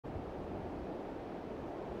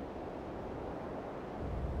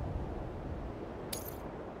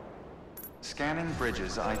Scanning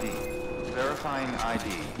Bridges ID. Verifying ID.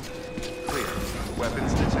 Clear.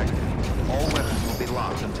 Weapons detected. All weapons will be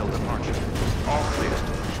locked until departure. All clear.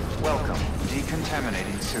 Welcome.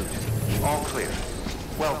 Decontaminating suit. All clear.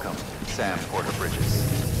 Welcome, Sam Porter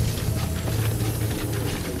Bridges.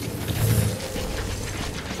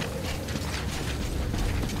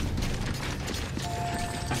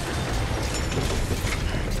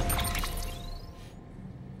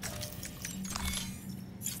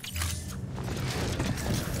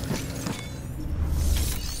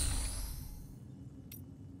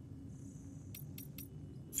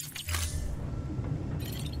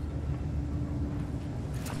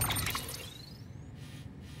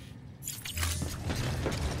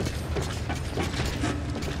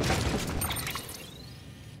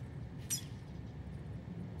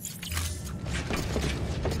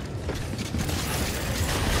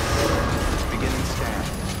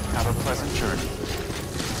 Pleasant journey.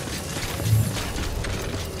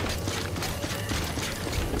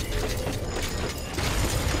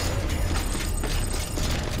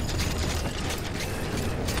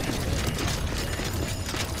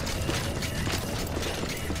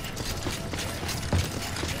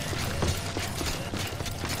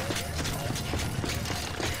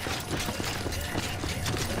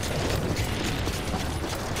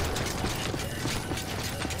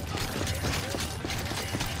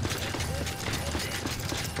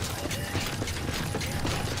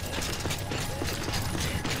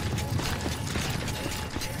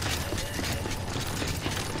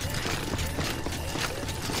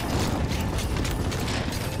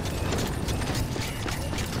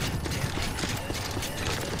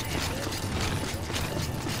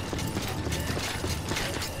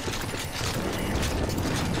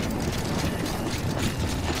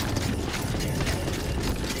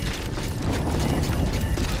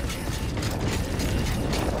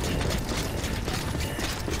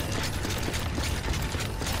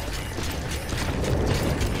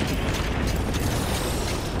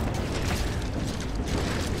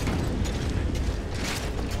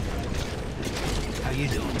 How you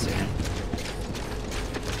doing, Sam?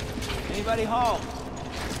 Anybody home?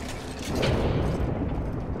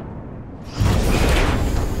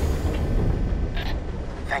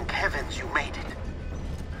 Thank heavens you made it.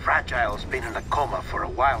 Fragile's been in a coma for a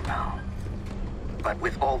while now. But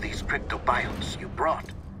with all these cryptobiotes you brought,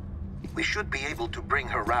 we should be able to bring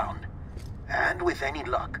her round. And with any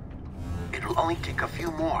luck, it'll only take a few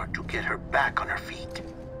more to get her back on her feet.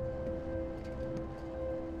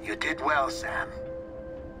 You did well, Sam.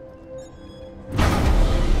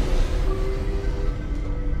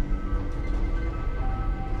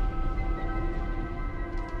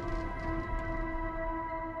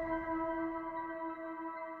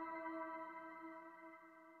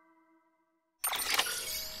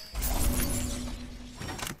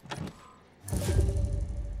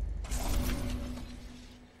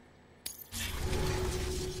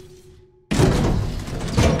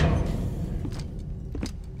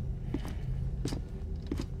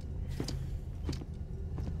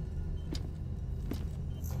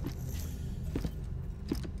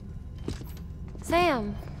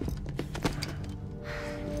 Sam.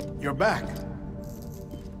 You're back.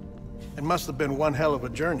 It must have been one hell of a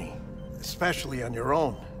journey, especially on your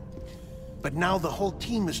own. But now the whole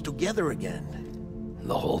team is together again.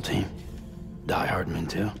 The whole team? Die Hardman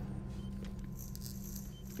too?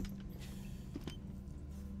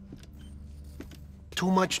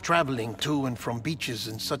 Too much traveling to and from beaches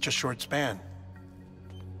in such a short span.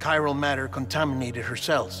 Chiral matter contaminated her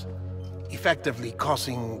cells, effectively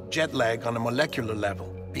causing jet lag on a molecular level.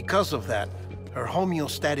 Because of that, her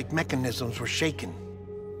homeostatic mechanisms were shaken.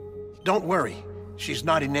 Don't worry, she's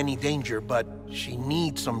not in any danger, but she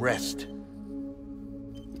needs some rest.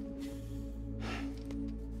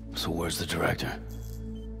 So where's the director?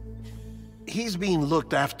 He's being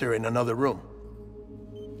looked after in another room.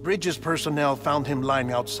 Bridges personnel found him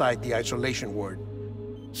lying outside the isolation ward,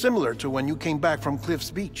 similar to when you came back from Cliff's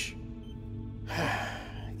Beach.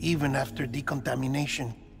 Even after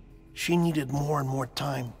decontamination, she needed more and more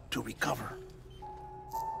time to recover.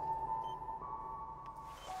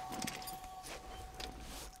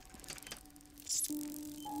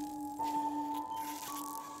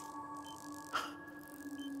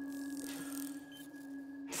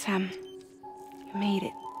 Sam, you made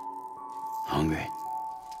it. Hungry?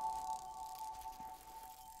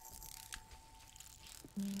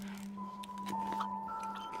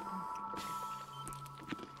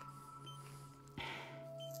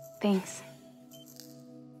 Thanks.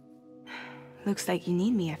 Looks like you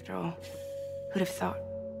need me after all. Who'd have thought?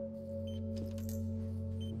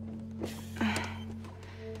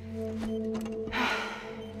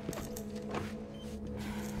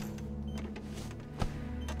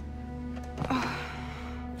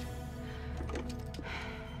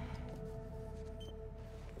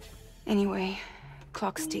 Anyway,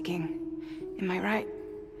 clock's ticking. Am I right?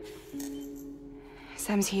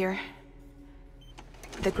 Sam's here.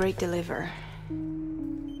 The Great Deliverer.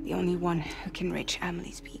 The only one who can reach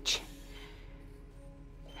Amelie's beach.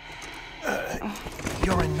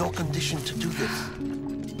 You're in no condition to do this.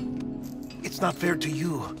 It's not fair to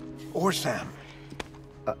you, or Sam.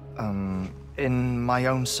 In my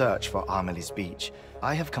own search for Amelie's beach,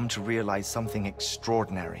 I have come to realize something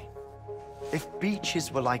extraordinary. If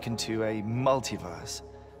beaches were likened to a multiverse,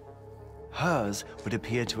 hers would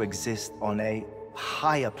appear to exist on a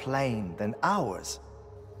higher plane than ours.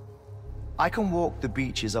 I can walk the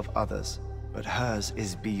beaches of others, but hers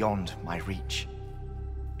is beyond my reach.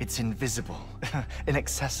 It's invisible,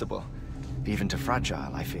 inaccessible, even to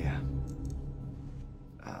Fragile, I fear.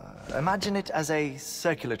 Imagine it as a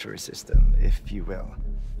circulatory system, if you will.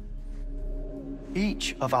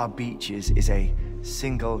 Each of our beaches is a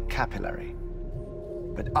single capillary.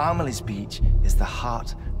 But Amelie's beach is the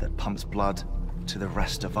heart that pumps blood to the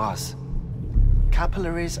rest of us.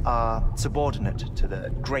 Capillaries are subordinate to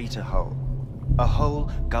the greater whole. A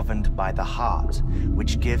whole governed by the heart,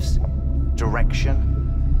 which gives direction,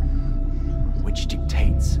 which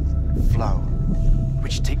dictates flow,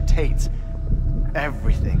 which dictates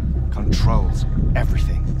everything, controls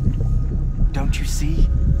everything. Don't you see?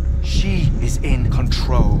 She is in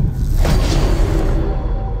control.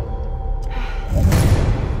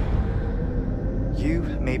 You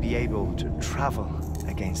may be able to travel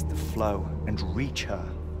against the flow and reach her,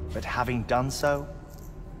 but having done so,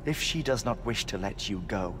 if she does not wish to let you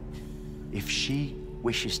go, if she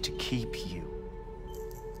wishes to keep you,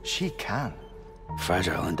 she can.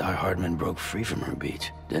 Fragile and Die Hardman broke free from her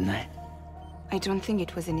beach, didn't they? I don't think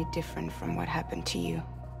it was any different from what happened to you.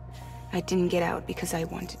 I didn't get out because I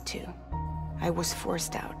wanted to. I was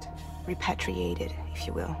forced out, repatriated, if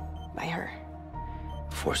you will, by her.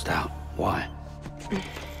 Forced out? Why?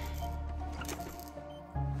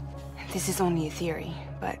 This is only a theory,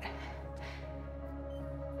 but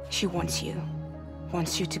she wants you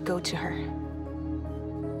to go to her.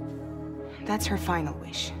 That's her final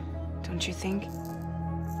wish, don't you think?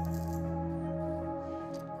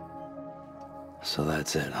 So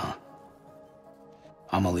that's it, huh?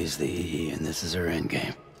 Amelie's the EE, and this is her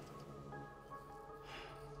endgame.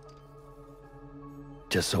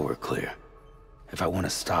 Just so we're clear, if I want to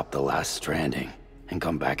stop the last Stranding and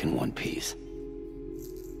come back in one piece,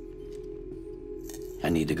 I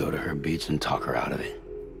need to go to her beach and talk her out of it.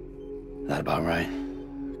 That about right?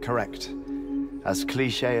 Correct. As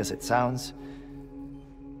cliché as it sounds,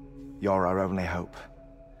 you're our only hope.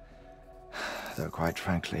 Though quite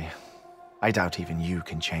frankly, I doubt even you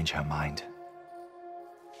can change her mind.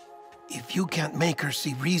 If you can't make her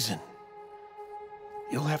see reason,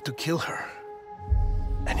 you'll have to kill her.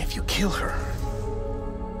 And if you kill her...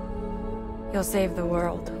 You'll save the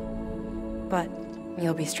world, but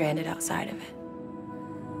you'll be stranded outside of it.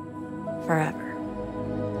 Forever.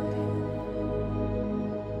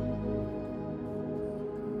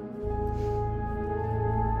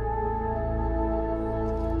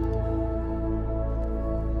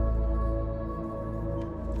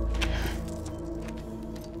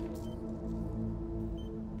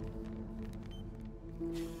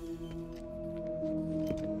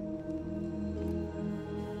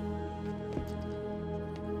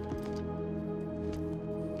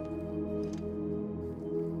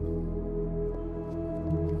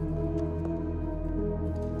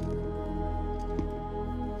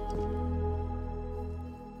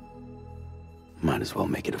 Might as well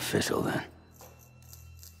make it official then.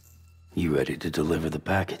 You ready to deliver the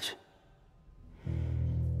package?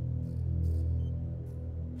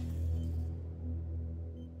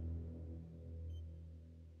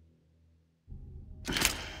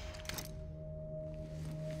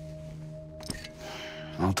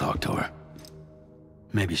 I'll talk to her.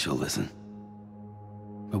 Maybe she'll listen.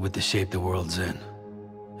 But with the shape the world's in,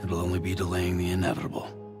 it'll only be delaying the inevitable.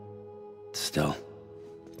 Still,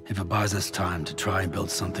 if it buys us time to try and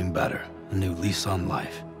build something better, a new lease on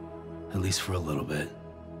life, at least for a little bit,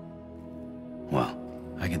 well,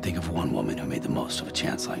 I can think of one woman who made the most of a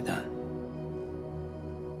chance like that.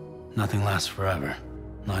 Nothing lasts forever,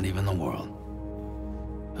 not even the world.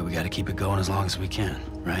 But we gotta keep it going as long as we can,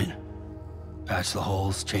 right? Patch the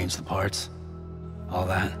holes, change the parts, all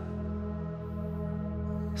that.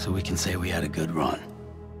 So we can say we had a good run,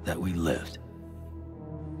 that we lived.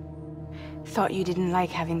 Thought you didn't like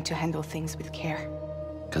having to handle things with care.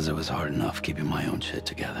 'Cause it was hard enough keeping my own shit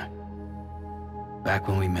together. Back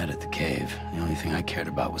when we met at the cave, the only thing I cared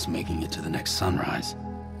about was making it to the next sunrise.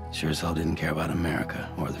 Sure as hell didn't care about America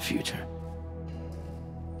or the future.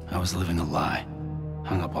 I was living a lie,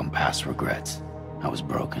 hung up on past regrets. I was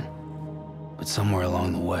broken. But somewhere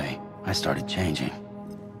along the way, I started changing.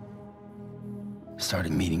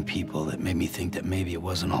 Started meeting people that made me think that maybe it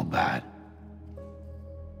wasn't all bad.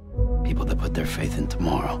 People that put their faith in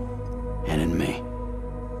tomorrow, and in me.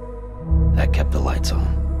 That kept the lights on,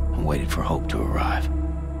 and waited for hope to arrive.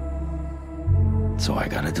 So I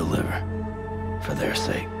gotta deliver, for their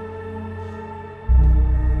sake.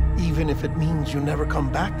 Even if it means you never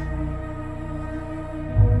come back?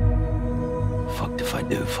 Fucked if I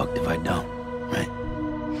do, fucked if I don't, right?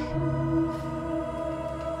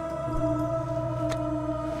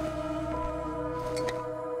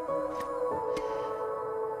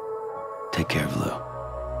 Take care of Lou.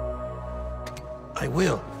 I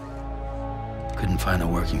will. Couldn't find a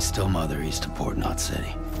working still mother east of Port Knot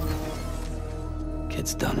City.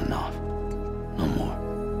 Kid's done enough. No more.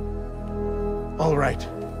 All right.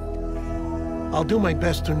 I'll do my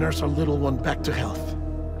best to nurse our little one back to health.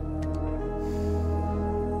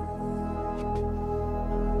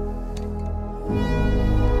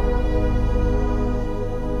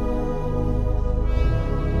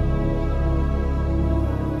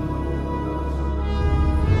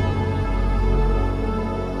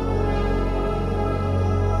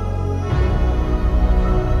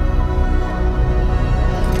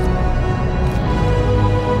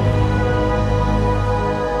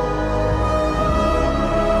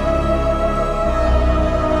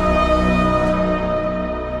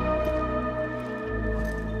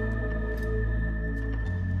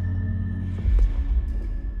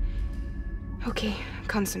 Okay,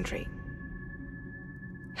 concentrate.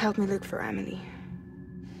 Help me look for Emily.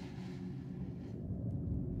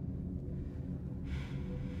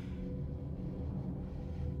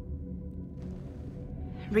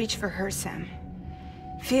 Reach for her, Sam.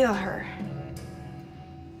 Feel her.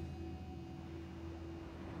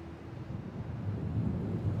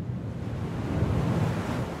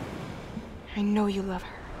 I know you love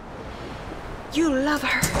her. You love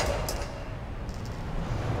her!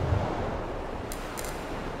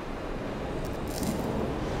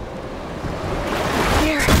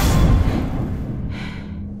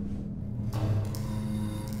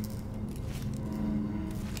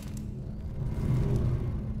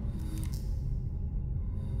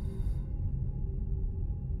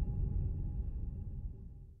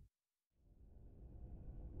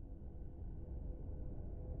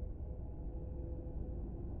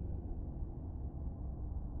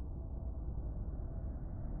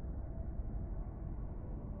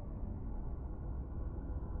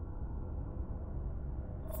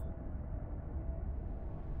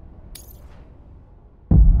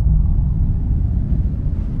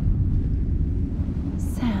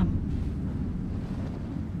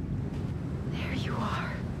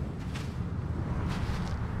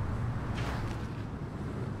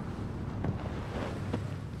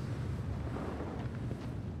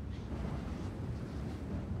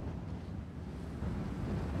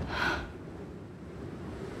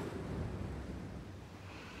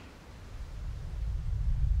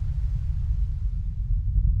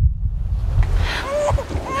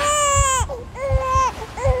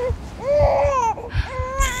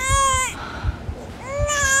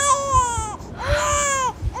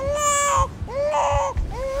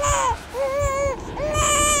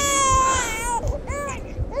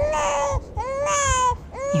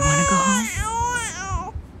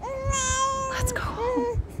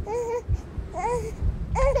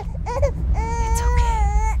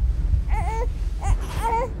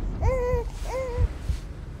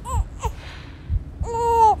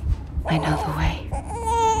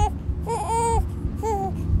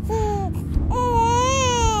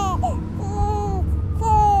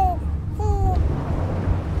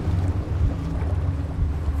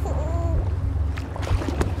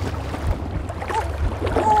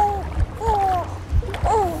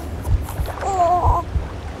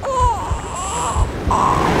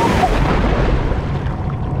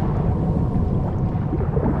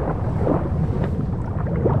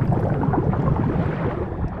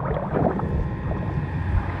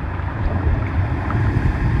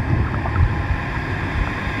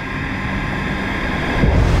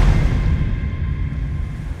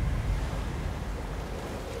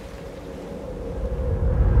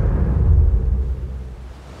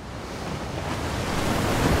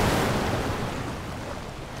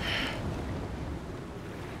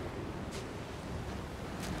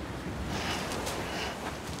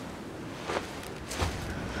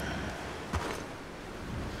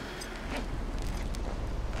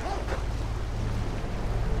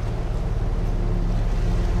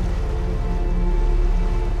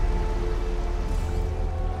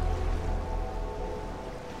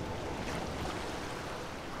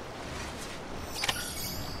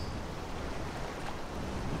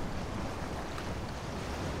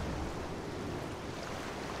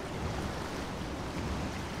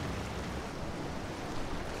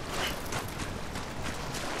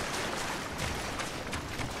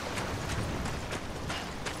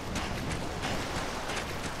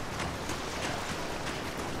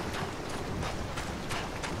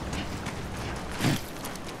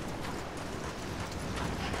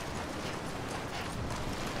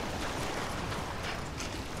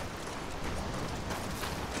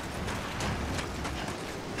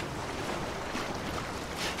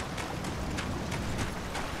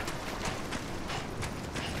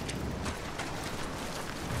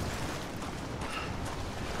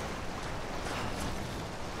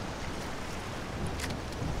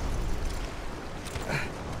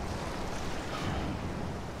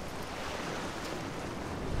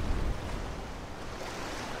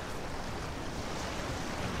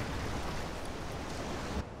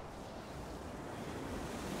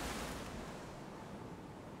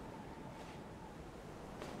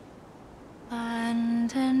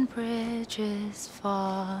 bridges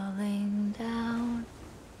falling down,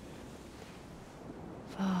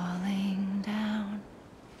 falling down,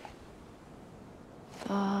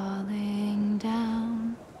 falling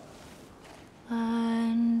down.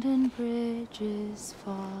 London Bridge is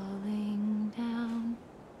falling down,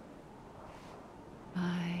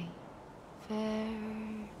 my fair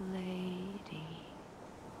lady.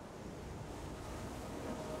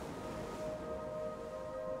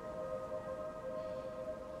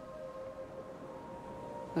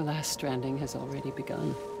 The last stranding has already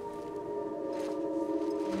begun.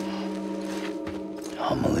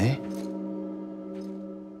 Amelie?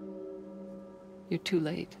 You're too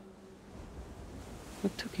late.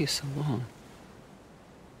 What took you so long?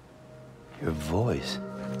 Your voice.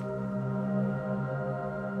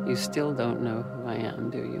 You still don't know who I am,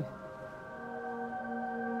 do you?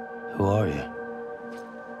 Who are you?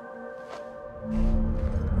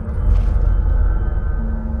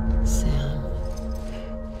 Sam.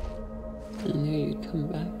 I knew you'd come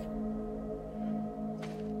back.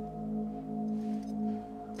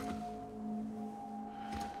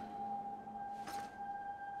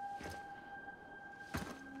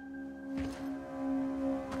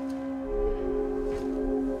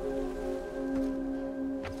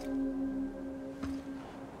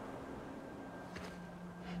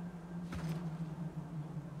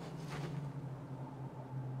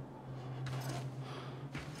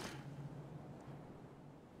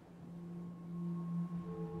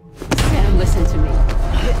 Sam, listen to me.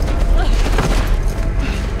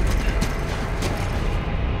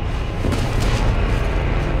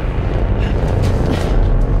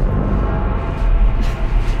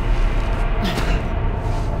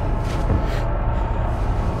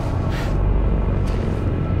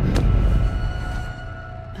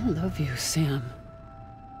 I love you, Sam.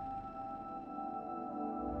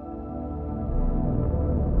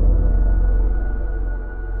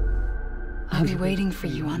 I'll be waiting for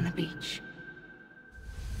you on the beach.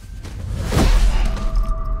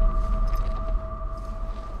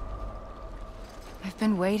 I've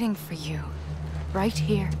been waiting for you, right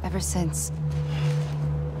here, ever since.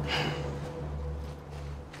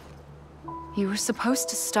 You were supposed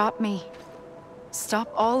to stop me.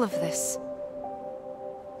 Stop all of this.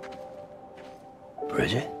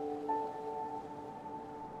 Bridget?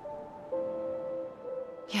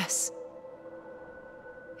 Yes.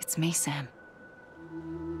 It's me, Sam.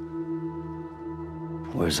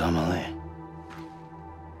 Where's Amelie?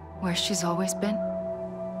 Where she's always been.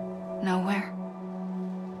 Nowhere.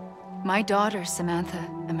 My daughter, Samantha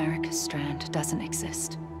America Strand, doesn't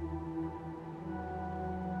exist.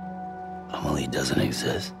 Amelie doesn't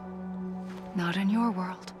exist. Not in your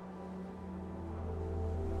world.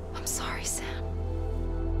 I'm sorry, Sam.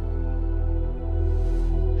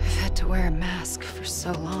 I've had to wear a mask for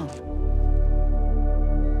so long.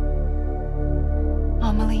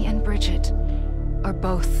 Amelie and Bridget are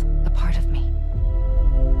both a part of me.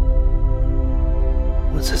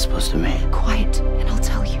 What's this supposed to mean? Quiet, and I'll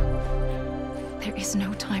tell you. There is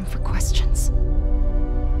no time for questions.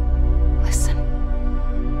 Listen.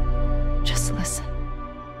 Just listen.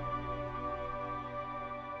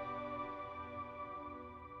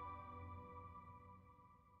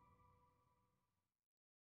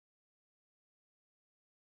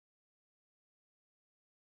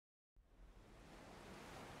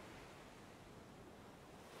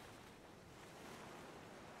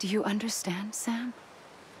 Do you understand, Sam?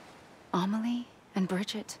 Amelie and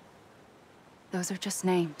Bridget, those are just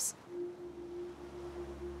names.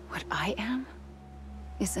 What I am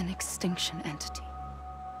is an extinction entity.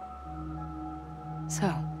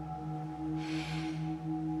 So,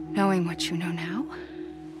 knowing what you know now,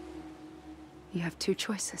 you have two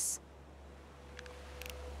choices.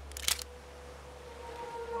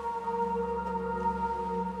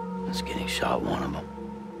 Is getting shot one of them?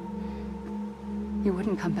 You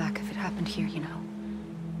wouldn't come back if it happened here, you know.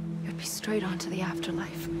 You'd be straight on to the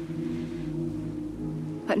afterlife.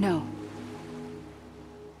 But no.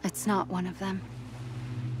 It's not one of them.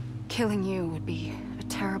 Killing you would be a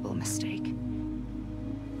terrible mistake.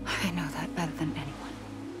 I know that better than anyone.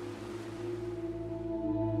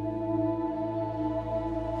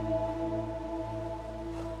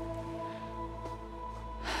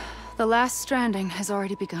 The last stranding has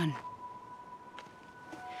already begun.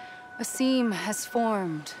 A seam has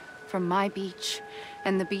formed from my beach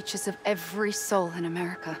and the beaches of every soul in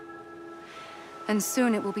America. And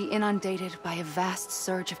soon it will be inundated by a vast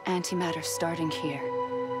surge of antimatter starting here.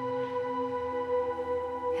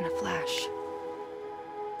 In a flash,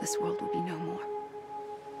 this world will be no more.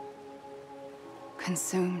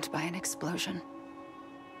 Consumed by an explosion.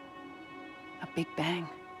 A big bang.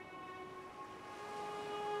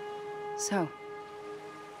 So,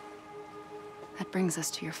 that brings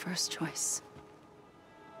us to your first choice.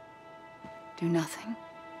 Do nothing.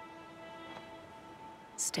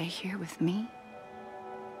 Stay here with me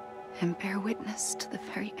and bear witness to the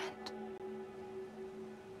very end.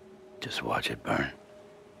 Just watch it burn.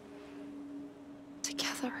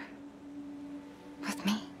 Together. With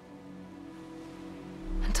me.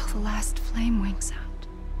 Until the last flame winks out.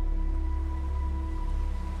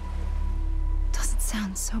 Doesn't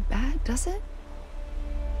sound so bad, does it?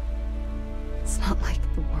 It's not like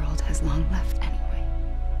the world has long left anyway.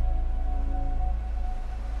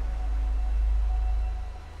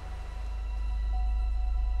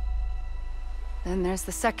 Then there's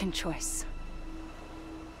the second choice.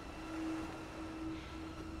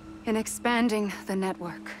 In expanding the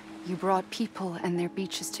network, you brought people and their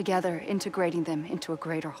beaches together, integrating them into a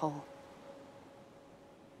greater whole.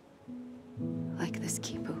 Like this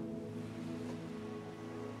Kipu.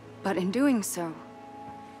 But in doing so,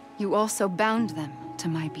 you also bound them to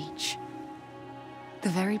my beach. The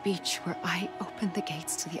very beach where I opened the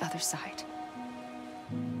gates to the other side.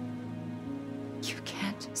 You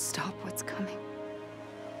can't stop what's coming.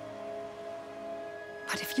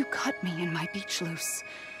 But if you cut me and my beach loose,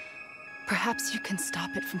 perhaps you can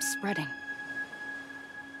stop it from spreading.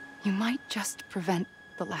 You might just prevent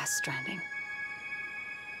the last stranding.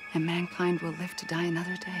 And mankind will live to die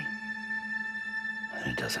another day.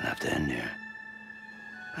 And it doesn't have to end here.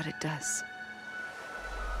 But it does.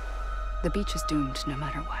 The beach is doomed no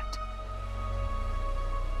matter what.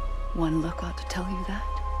 One look ought to tell you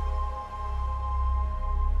that.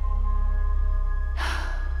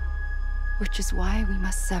 Which is why we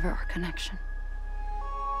must sever our connection.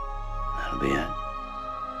 That'll be it.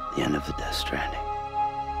 The end of the Death Stranding.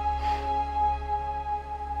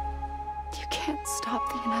 You can't stop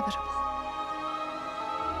the inevitable.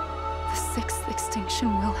 The sixth extinction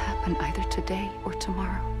will happen either today or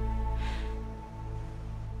tomorrow.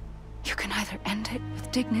 You can either end it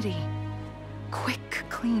with dignity, quick,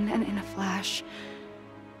 clean, and in a flash,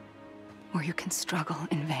 or you can struggle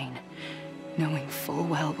in vain, knowing full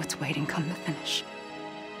well what's waiting come the finish.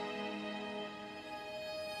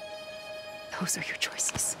 Those are your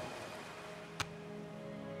choices.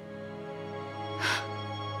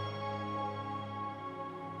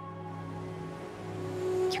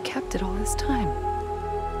 You kept it all this time.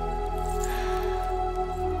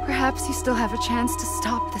 Perhaps you still have a chance to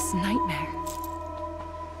stop this nightmare.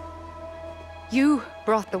 You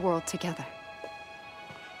brought the world together.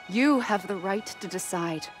 You have the right to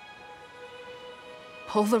decide.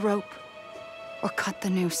 Pull the rope, or cut the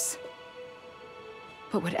noose.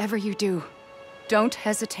 But whatever you do, don't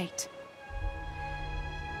hesitate.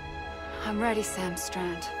 I'm ready, Sam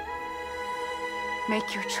Strand.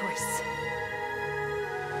 Make your choice.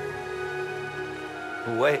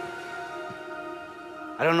 But wait.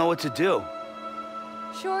 I don't know what to do.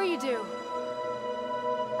 Sure you do.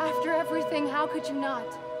 After everything, how could you not?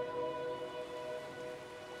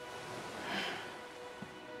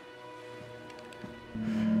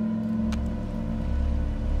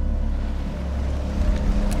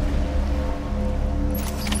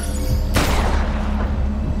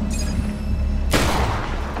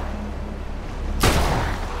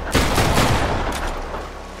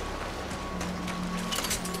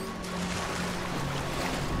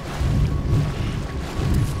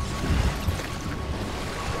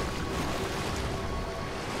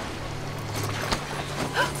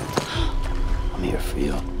 I'm here for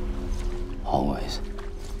you. Always.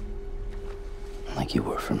 Like you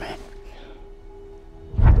were for me.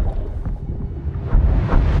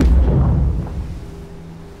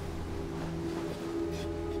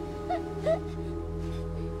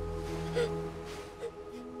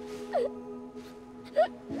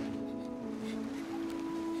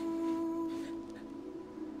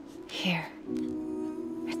 Here.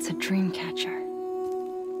 It's a dream catcher.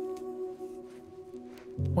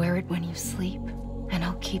 Wear it when you sleep, and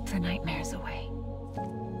I'll keep the nightmares away.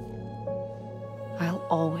 I'll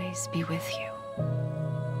always be with you.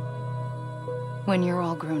 When you're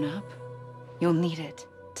all grown up, you'll need it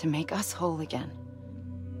to make us whole again.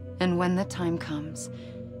 And when the time comes,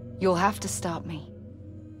 you'll have to stop me.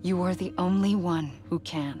 You are the only one who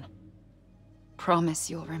can. Promise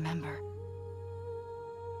you'll remember.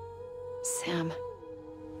 Sam,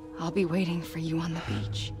 I'll be waiting for you on the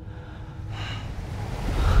beach.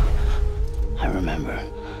 I remember.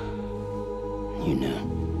 You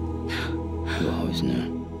knew. You always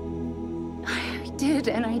knew. I did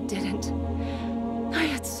and I didn't. I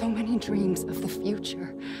had so many dreams of the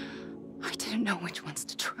future. I didn't know which ones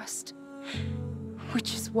to trust.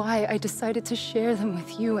 Which is why I decided to share them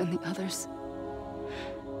with you and the others.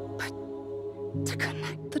 But to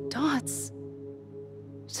connect the dots,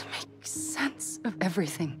 to make sense of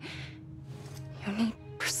everything. You need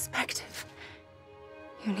perspective.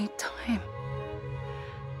 You need time.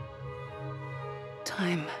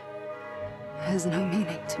 Time has no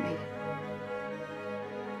meaning to me.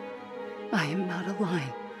 I am not a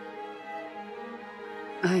line.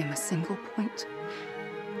 I am a single point.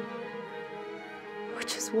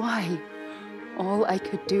 Which is why all I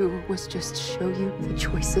could do was just show you the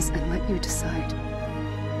choices and let you decide.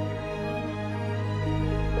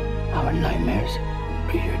 Our nightmares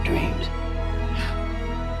are your dreams.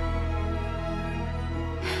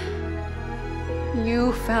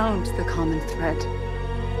 You found the common thread,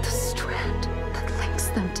 the strand that links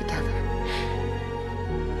them together.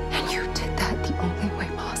 And you did that the only way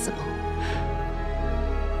possible.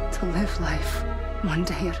 To live life one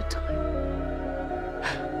day at a time.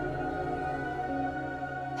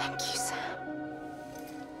 Thank you, Sam.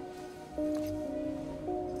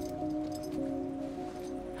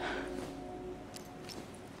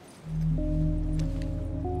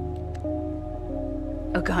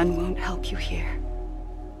 A gun won't help you here.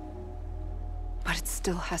 But it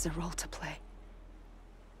still has a role to play.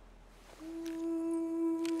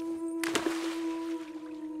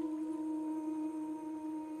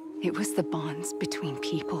 It was the bonds between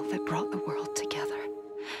people that brought the world together.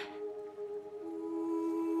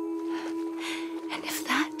 And if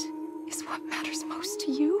that is what matters most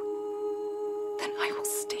to you, then I will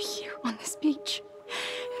stay here on this beach.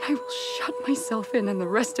 And I will shut myself in and the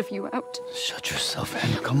rest of you out. Shut yourself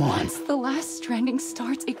in, come on. Once the last stranding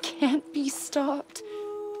starts, it can't be stopped.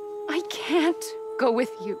 I can't go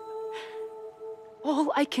with you.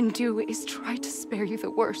 All I can do is try to spare you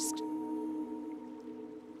the worst.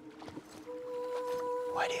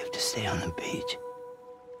 Why do you have to stay on the beach?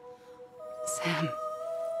 Sam,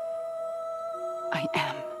 I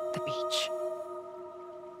am the beach.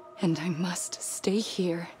 And I must stay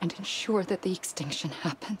here and ensure that the extinction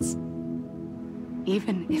happens.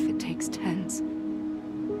 Even if it takes tens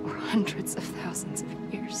or hundreds of thousands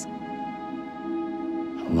of years.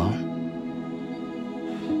 Alone?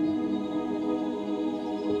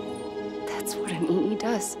 That's what an EE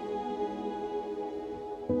does.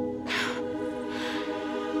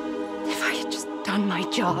 If I had just done my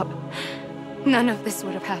job, none of this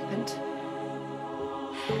would have happened.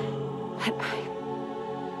 But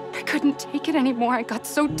I couldn't take it anymore. I got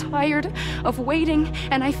so tired of waiting,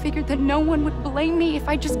 and I figured that no one would blame me if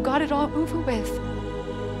I just got it all over with.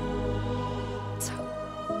 So,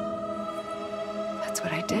 that's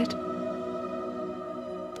what I did.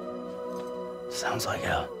 Sounds like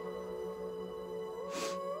hell.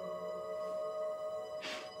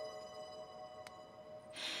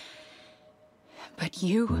 But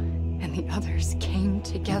you and the others came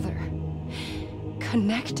together,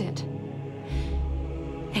 connected.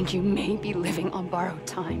 And you may be living on borrowed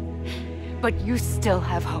time, but you still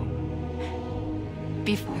have hope.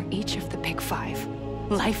 Before each of the Big Five,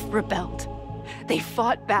 life rebelled. They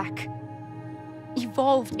fought back,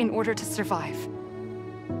 evolved in order to survive.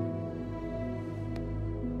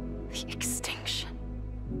 The extinction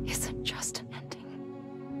isn't just an ending.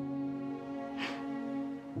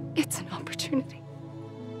 It's an opportunity.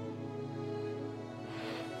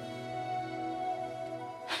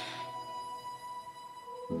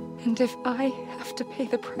 And if I have to pay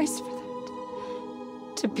the price for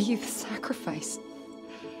that, to be the sacrifice,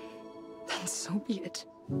 then so be it.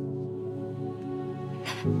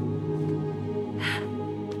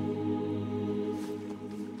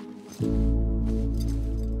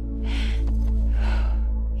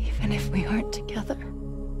 Even if we aren't together,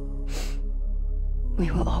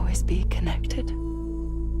 we will always be connected.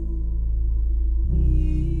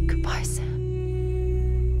 Goodbye, Sam.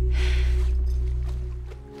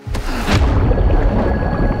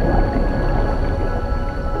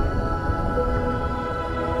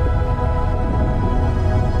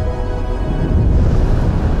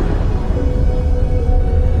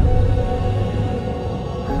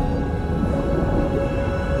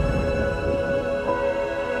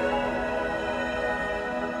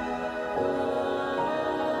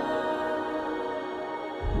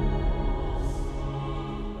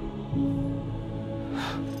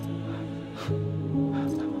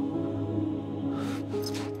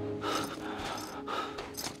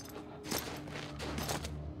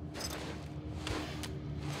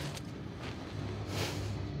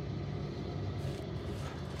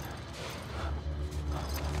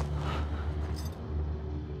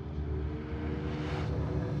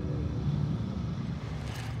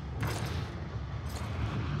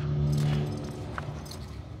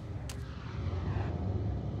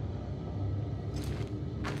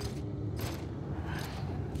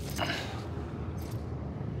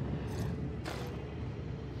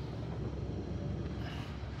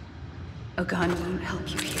 A gun won't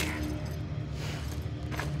help you here.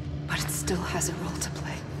 But it still has a role to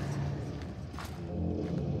play.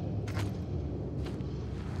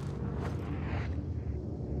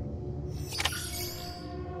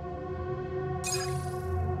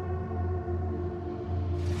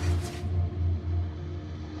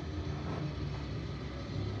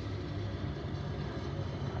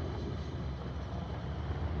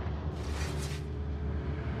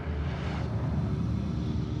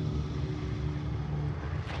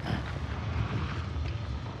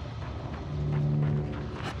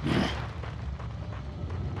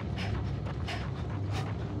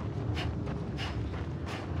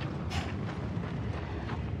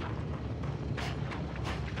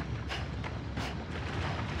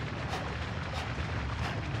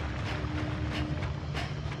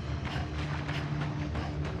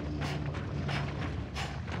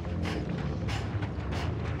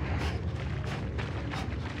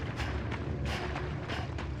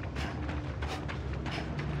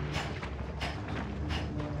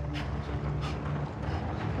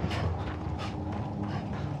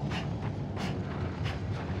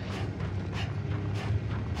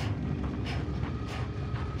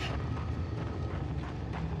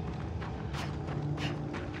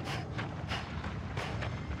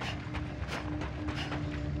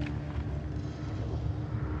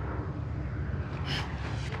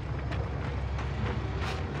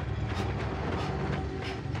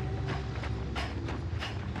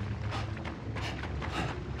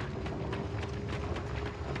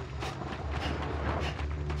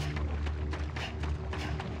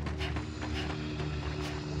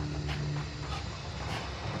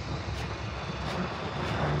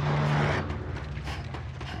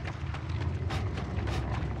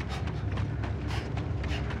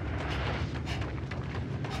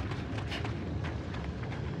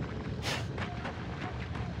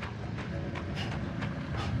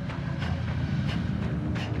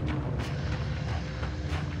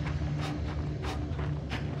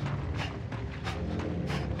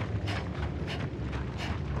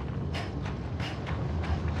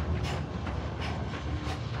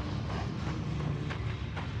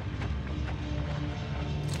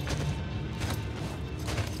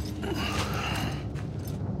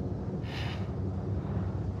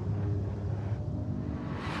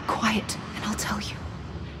 Quiet, and I'll tell you.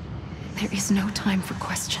 There is no time for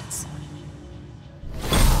questions.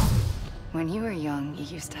 When you were young, you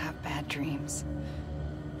used to have bad dreams.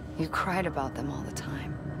 You cried about them all the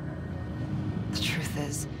time. The truth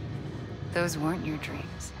is, those weren't your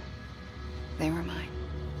dreams. They were mine.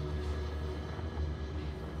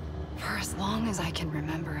 For as long as I can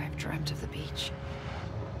remember, I've dreamt of the beach.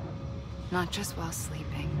 Not just while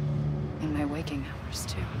sleeping, in my waking hours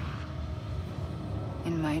too.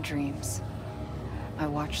 In my dreams, I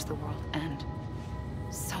watched the world end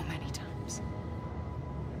so many times.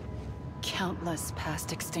 Countless past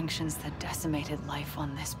extinctions that decimated life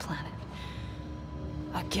on this planet.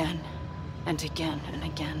 Again, and again, and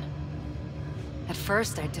again. At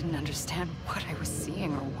first, I didn't understand what I was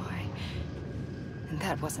seeing or why. And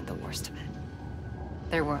that wasn't the worst of it.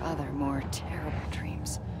 There were other, more terrible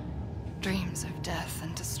dreams. Dreams of death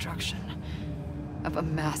and destruction. Of a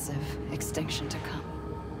massive extinction to come.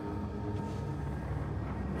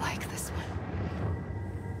 Like this one.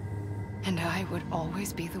 And I would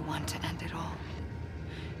always be the one to end it all.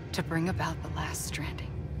 To bring about the last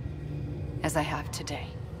stranding. As I have today.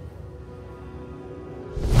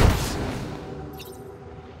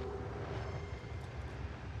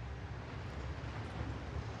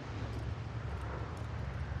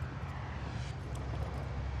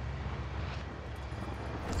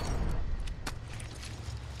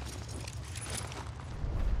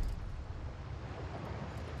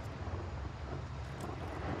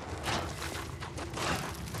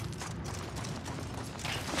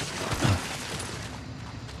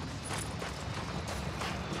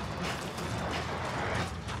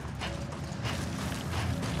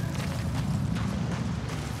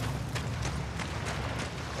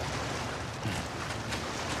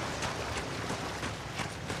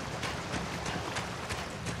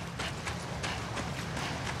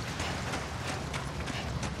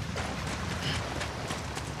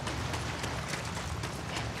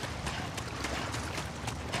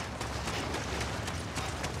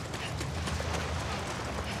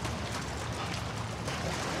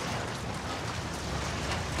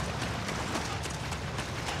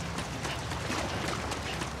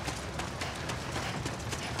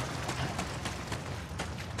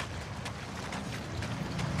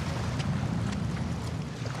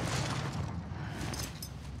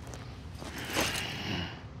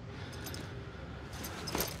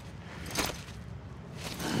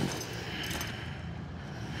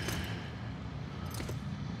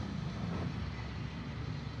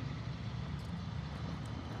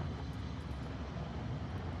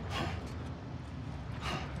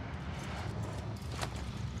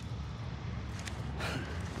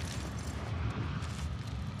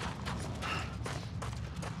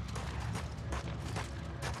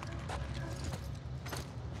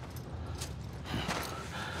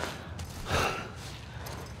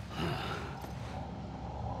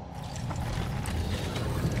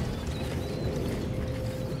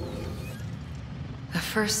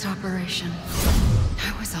 first operation,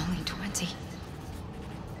 I was only 20.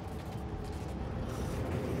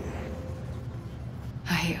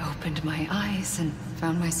 I opened my eyes and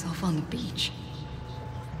found myself on the beach.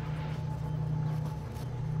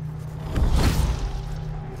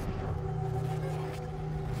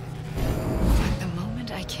 But the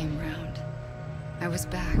moment I came round, I was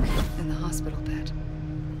back in the hospital bed.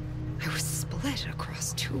 I was split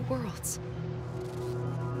across two worlds.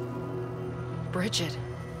 Bridget,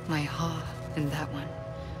 my Ha in that one.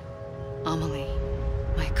 Amelie,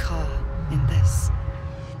 my Ka in this.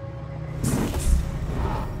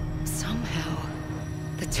 Somehow,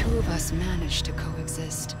 the two of us managed to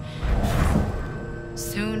coexist.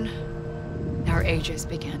 Soon, our ages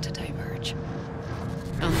began to diverge.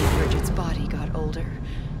 Only Bridget's body got older,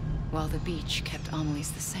 while the beach kept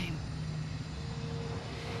Amelie's the same.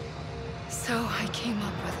 So I came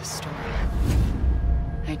up with a story.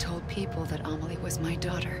 I told people that Amelie was my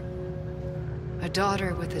daughter. A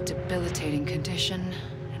daughter with a debilitating condition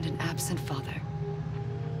and an absent father.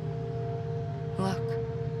 Look.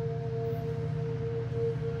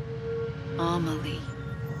 Amelie.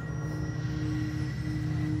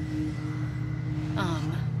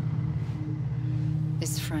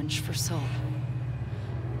 Is French for soul.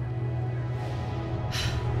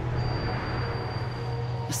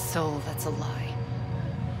 A soul that's a lie.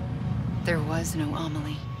 There was no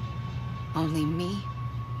Amelie. Only me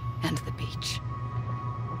and the beach.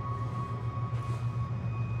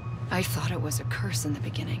 I thought it was a curse in the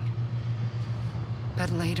beginning.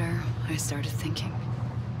 But later, I started thinking,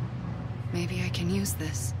 maybe I can use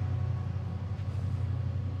this.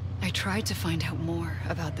 I tried to find out more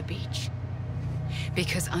about the beach.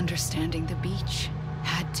 Because understanding the beach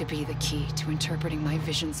had to be the key to interpreting my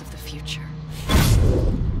visions of the future.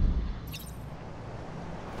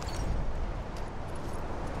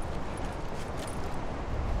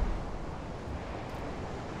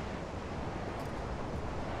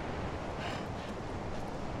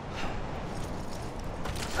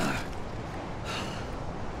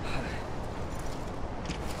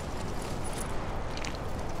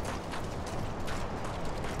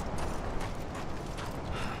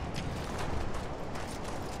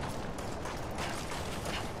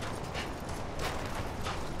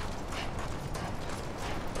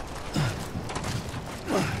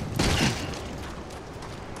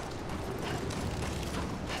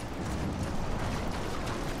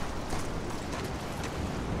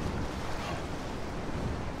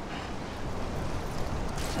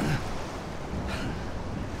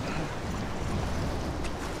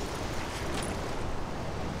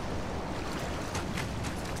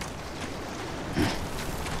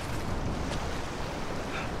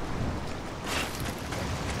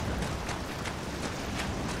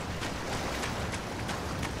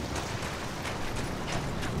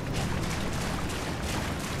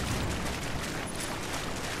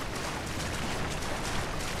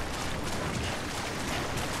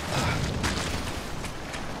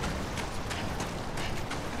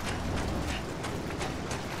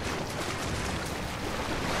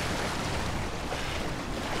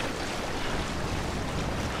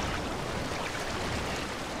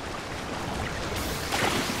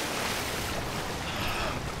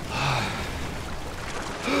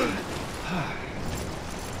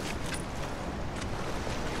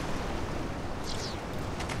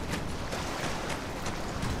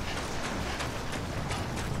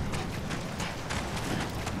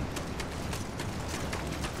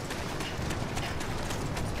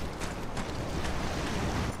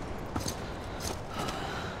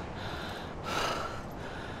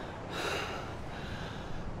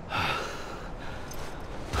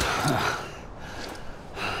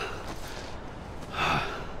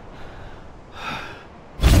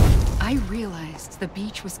 I realized the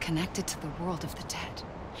beach was connected to the world of the dead,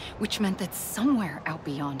 which meant that somewhere out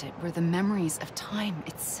beyond it were the memories of time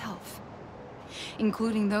itself,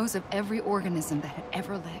 including those of every organism that had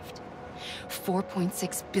ever lived.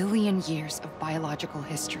 4.6 billion years of biological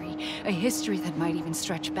history, a history that might even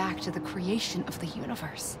stretch back to the creation of the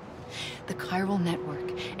universe. The chiral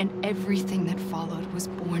network and everything that followed was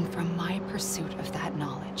born from my pursuit of that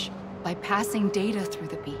knowledge. By passing data through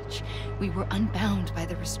the beach, we were unbound by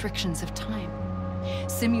the restrictions of time.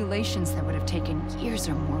 Simulations that would have taken years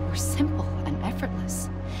or more were simple and effortless.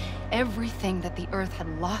 Everything that the Earth had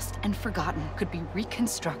lost and forgotten could be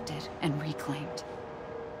reconstructed and reclaimed.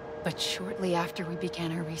 But shortly after we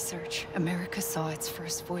began our research, America saw its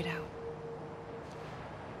first void out.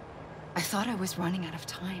 I thought I was running out of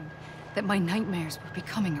time, that my nightmares were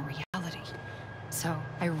becoming a reality. So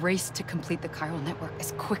I raced to complete the chiral network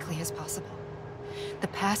as quickly as possible. The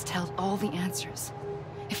past held all the answers,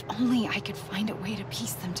 If only I could find a way to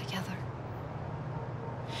piece them together.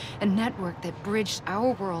 A network that bridged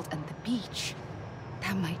our world and the beach.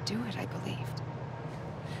 That might do it, I believed.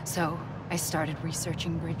 So, I started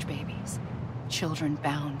researching bridge babies. Children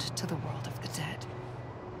bound to the world of the dead.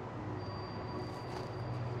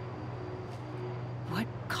 What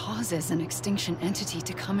causes an extinction entity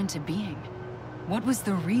to come into being? What was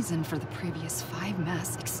the reason for the previous 5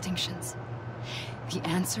 mass extinctions? The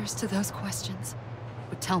answers to those questions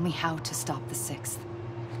would tell me how to stop the 6th.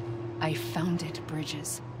 I founded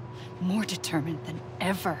bridges, more determined than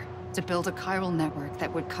ever to build a chiral network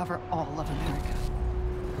that would cover all of America.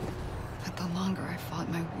 But the longer I fought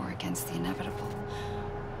my war against the inevitable,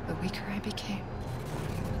 the weaker I became.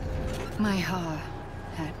 My Ha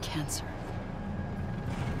had cancer.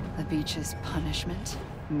 The beach's punishment,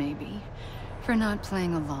 maybe, for not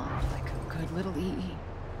playing along like a good little EE.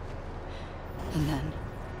 And then,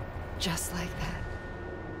 just like that,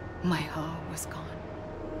 my Ha was gone.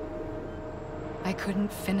 I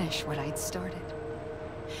couldn't finish what I'd started.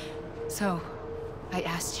 So, I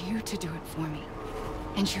asked you to do it for me.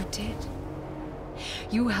 And you did.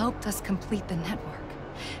 You helped us complete the network.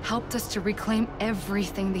 Helped us to reclaim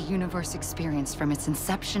everything the universe experienced from its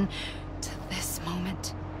inception to this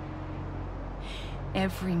moment.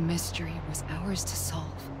 Every mystery was ours to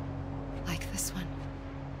solve. Like this one.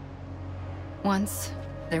 Once,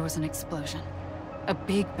 there was an explosion. A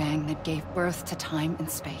big bang that gave birth to time and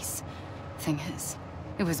space. Thing is,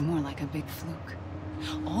 it was more like a big fluke.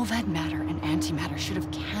 All that matter and antimatter should have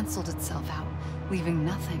canceled itself out, leaving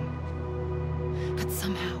nothing. But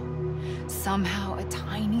somehow a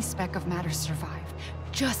tiny speck of matter survived.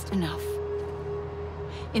 Just enough.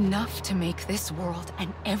 Enough to make this world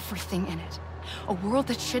and everything in it. A world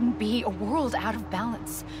that shouldn't be, a world out of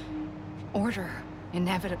balance. Order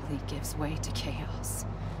inevitably gives way to chaos.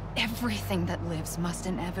 Everything that lives must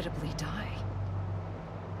inevitably die.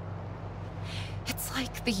 It's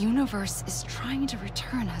like the universe is trying to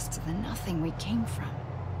return us to the nothing we came from.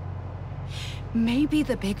 Maybe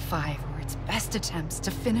the Big Five were its best attempts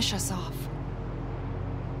to finish us off.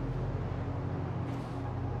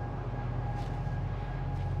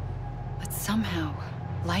 But somehow,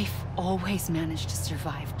 life always managed to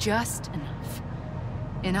survive just enough.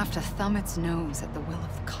 Enough to thumb its nose at the will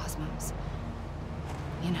of the cosmos.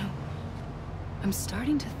 You know, I'm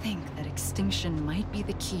starting to think that extinction might be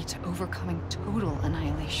the key to overcoming total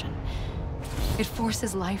annihilation. It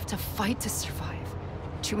forces life to fight to survive,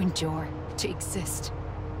 to endure, to exist.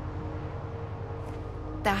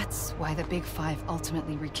 That's why the Big Five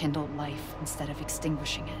ultimately rekindled life instead of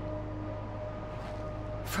extinguishing it.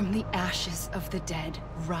 From the ashes of the dead,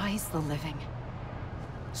 rise the living.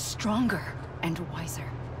 Stronger and wiser.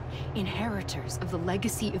 Inheritors of the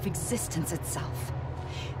legacy of existence itself.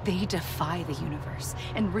 They defy the universe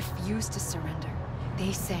and refuse to surrender.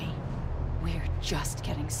 They say, we're just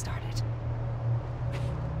getting started.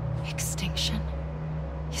 Extinction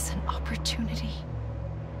is an opportunity.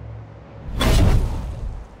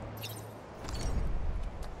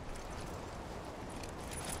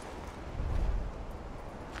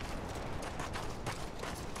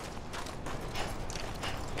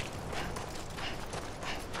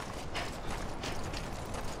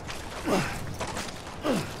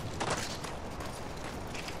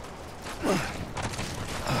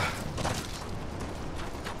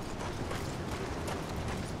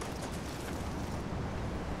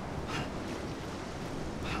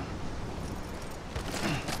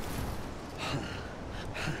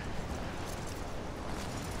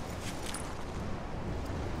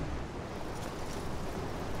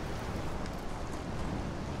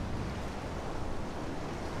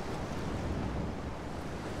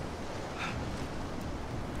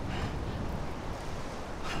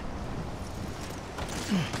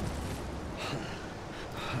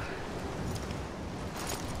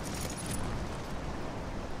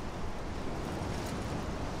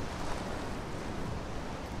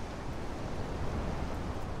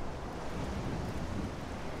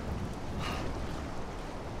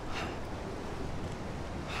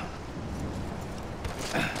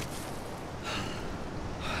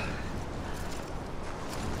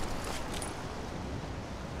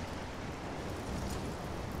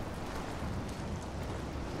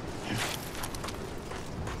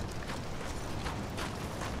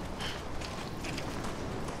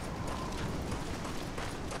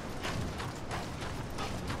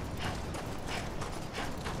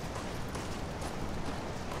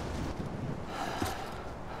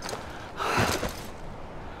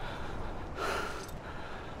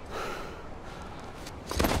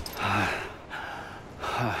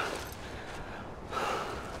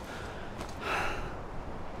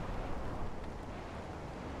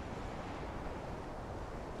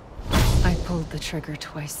 the trigger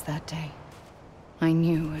twice that day. I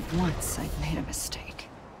knew at once I'd made a mistake.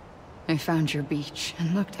 I found your beach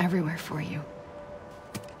and looked everywhere for you.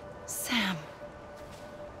 Sam.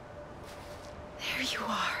 There you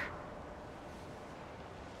are.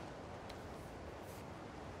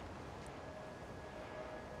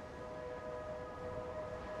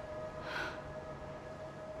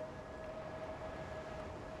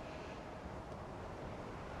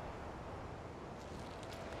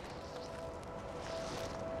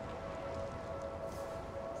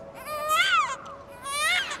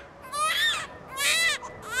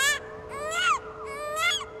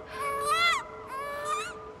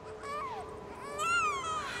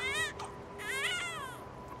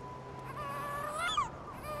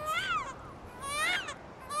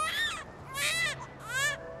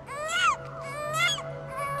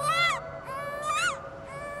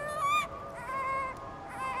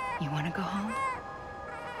 You want to go home?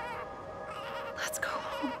 Let's go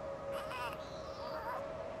home.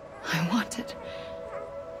 I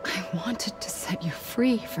wanted to set you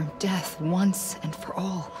free from death once and for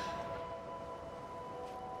all.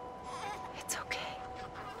 It's okay.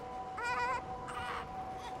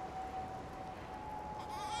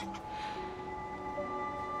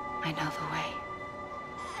 I know the way.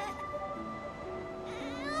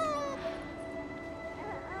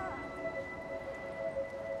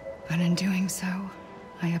 But in doing so,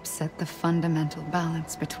 I upset the fundamental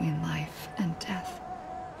balance between life and death.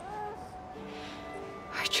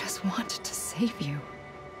 I just wanted to save you.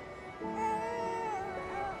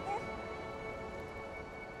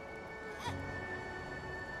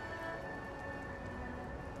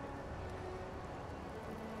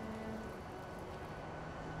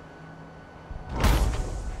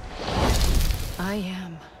 I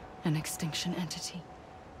am an extinction entity.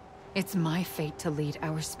 It's my fate to lead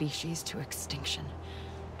our species to extinction.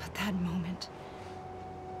 But that moment,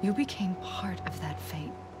 you became part of that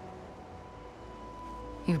fate.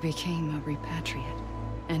 You became a repatriate,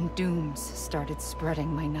 and dooms started spreading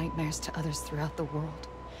my nightmares to others throughout the world.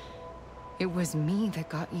 It was me that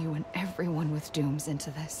got you and everyone with dooms into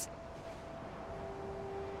this.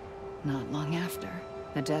 Not long after,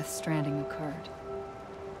 the Death Stranding occurred.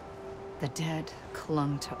 The dead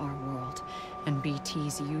clung to our world, and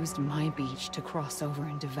BTs used my beach to cross over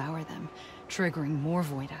and devour them, triggering more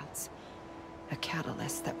void-outs. A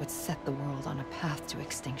catalyst that would set the world on a path to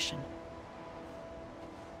extinction.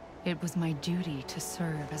 It was my duty to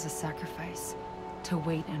serve as a sacrifice, to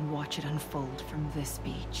wait and watch it unfold from this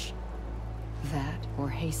beach. That, or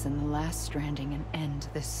hasten the last stranding and end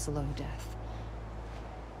this slow death.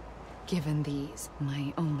 Given these,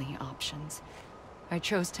 my only options, I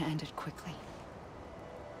chose to end it quickly.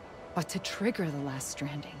 But to trigger the last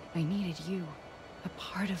stranding, I needed you, a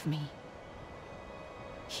part of me.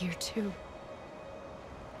 Here too.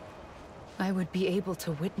 I would be able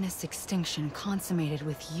to witness extinction consummated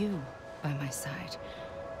with you by my side.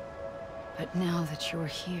 But now that you're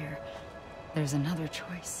here, there's another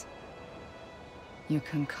choice. You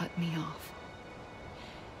can cut me off.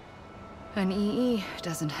 An EE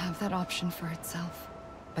doesn't have that option for itself.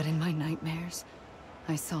 But in my nightmares,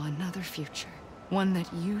 I saw another future. One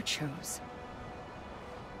that you chose.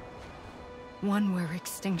 One where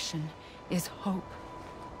extinction is hope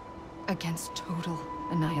against total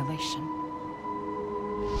annihilation.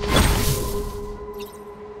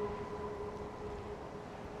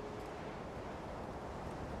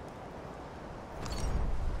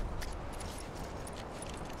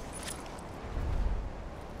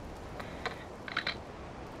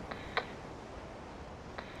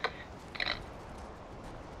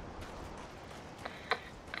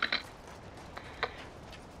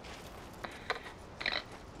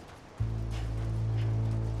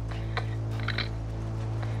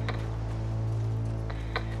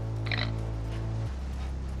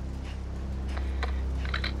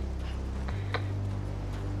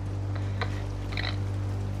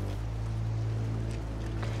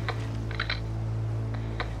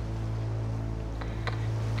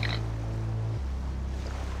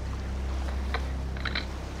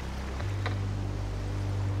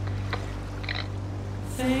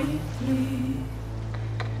 Safely,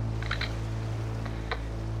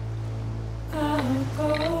 I'll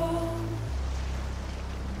go.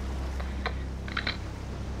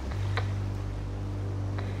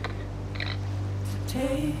 To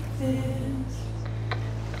take this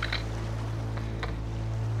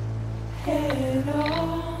head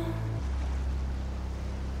on.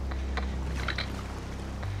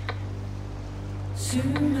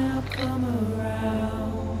 Soon I'll come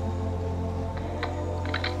around.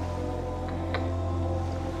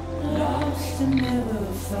 Lost and never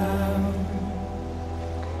found.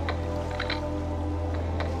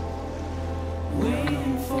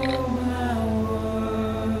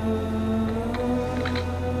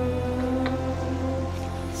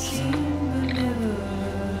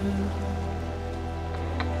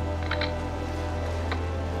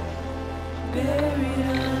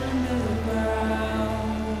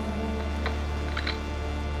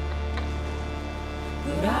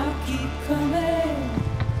 I'll keep coming.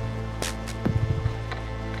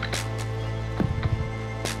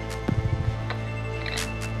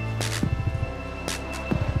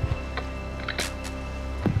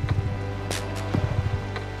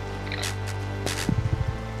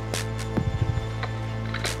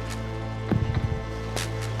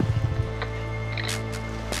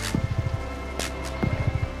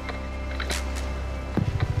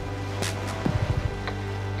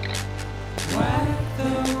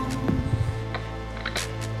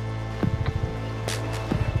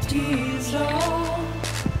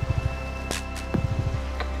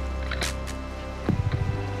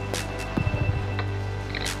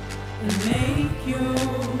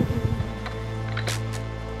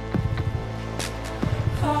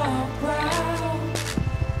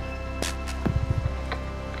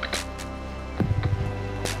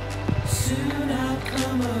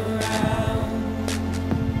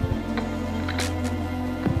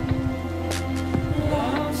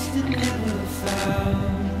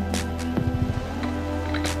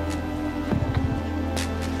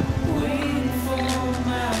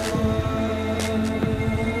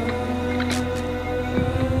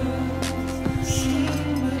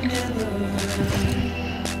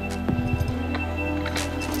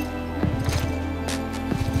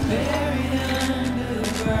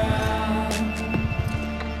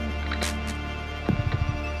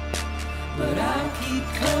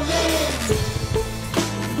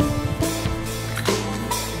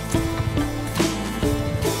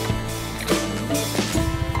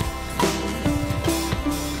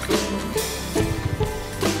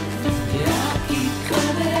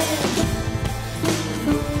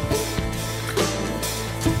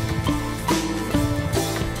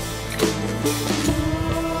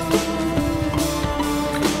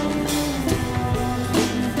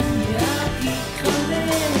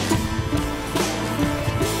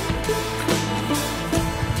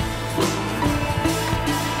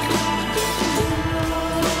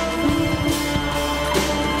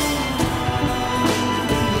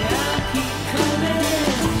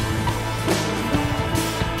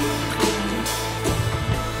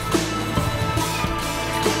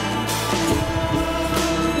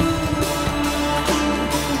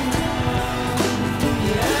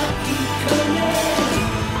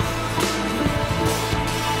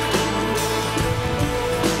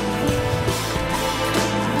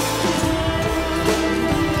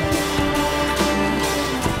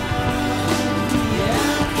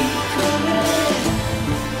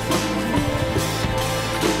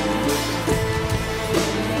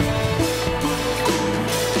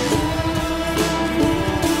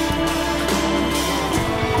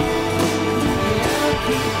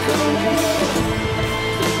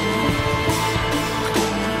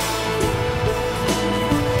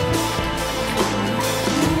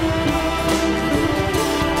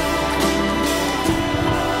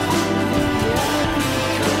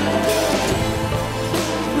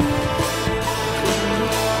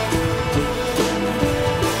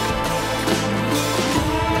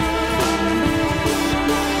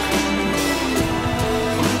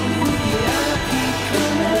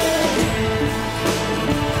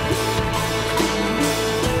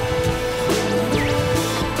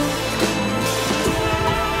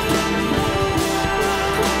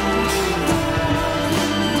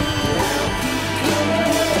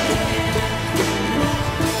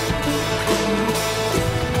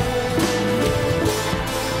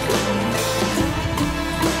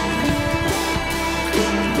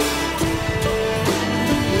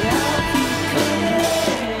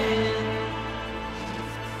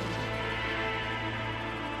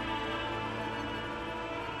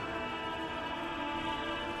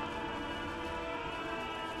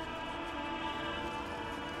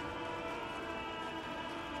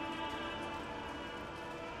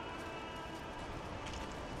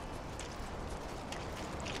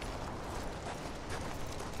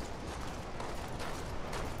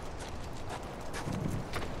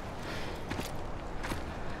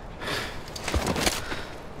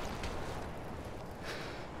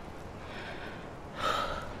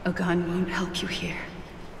 A gun won't help you here.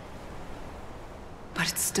 But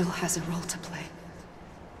it still has a role to play.